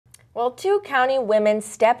Well, two county women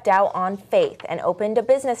stepped out on faith and opened a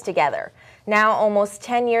business together. Now, almost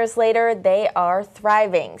 10 years later, they are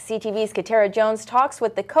thriving. CTV's Katerra Jones talks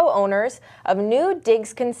with the co-owners of new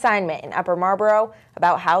Digz Consignment in Upper Marlboro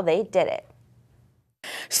about how they did it.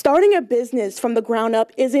 Starting a business from the ground up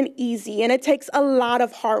isn't easy, and it takes a lot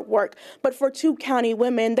of hard work. But for two county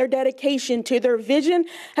women, their dedication to their vision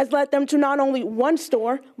has led them to not only one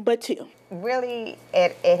store, but two. Really,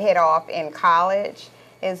 it hit off in college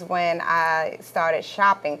is when I started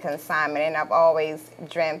shopping consignment, and I've always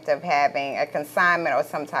dreamt of having a consignment or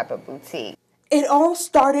some type of boutique. It all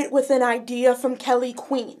started with an idea from Kelly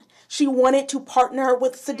Queen. She wanted to partner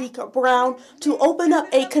with Sadiqa Brown to open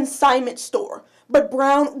up a consignment store. But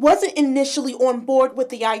Brown wasn't initially on board with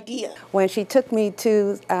the idea. When she took me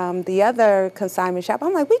to the other consignment shop,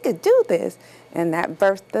 I'm like, we could do this. And that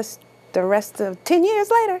birthed the rest of 10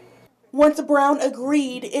 years later. Once Brown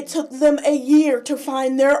agreed, it took them a year to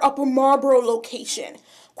find their Upper Marlboro location.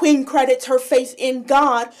 Queen credits her faith in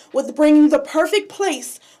God with bringing the perfect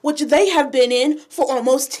place, which they have been in for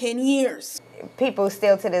almost 10 years. People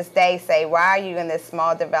still to this day say, why are you in this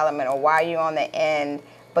small development, or why are you on the end?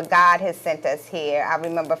 But God has sent us here. I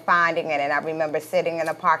remember finding it, and I remember sitting in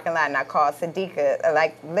a parking lot, and I called Sadiqa,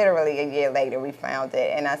 like literally a year later we found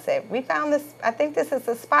it. And I said, we found this, I think this is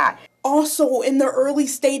the spot. Also, in the early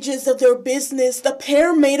stages of their business, the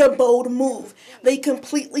pair made a bold move. They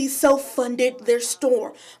completely self-funded their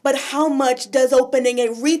store. But how much does opening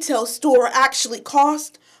a retail store actually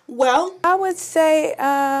cost? Well, I would say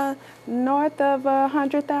north of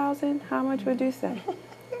 $100,000. How much would you say?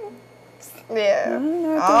 Yeah,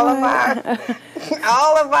 all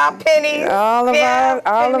of our pennies, all of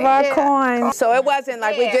our coins. So it wasn't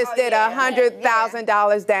like we just did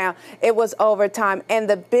 $100,000 down. It was over time, and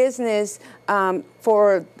the business within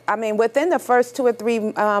the first 2 or 3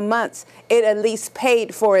 months, it at least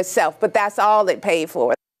paid for itself. But that's all it paid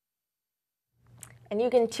for. And you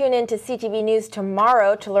can tune in to CTV News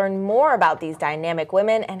tomorrow to learn more about these dynamic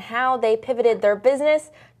women and how they pivoted their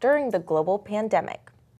business during the global pandemic.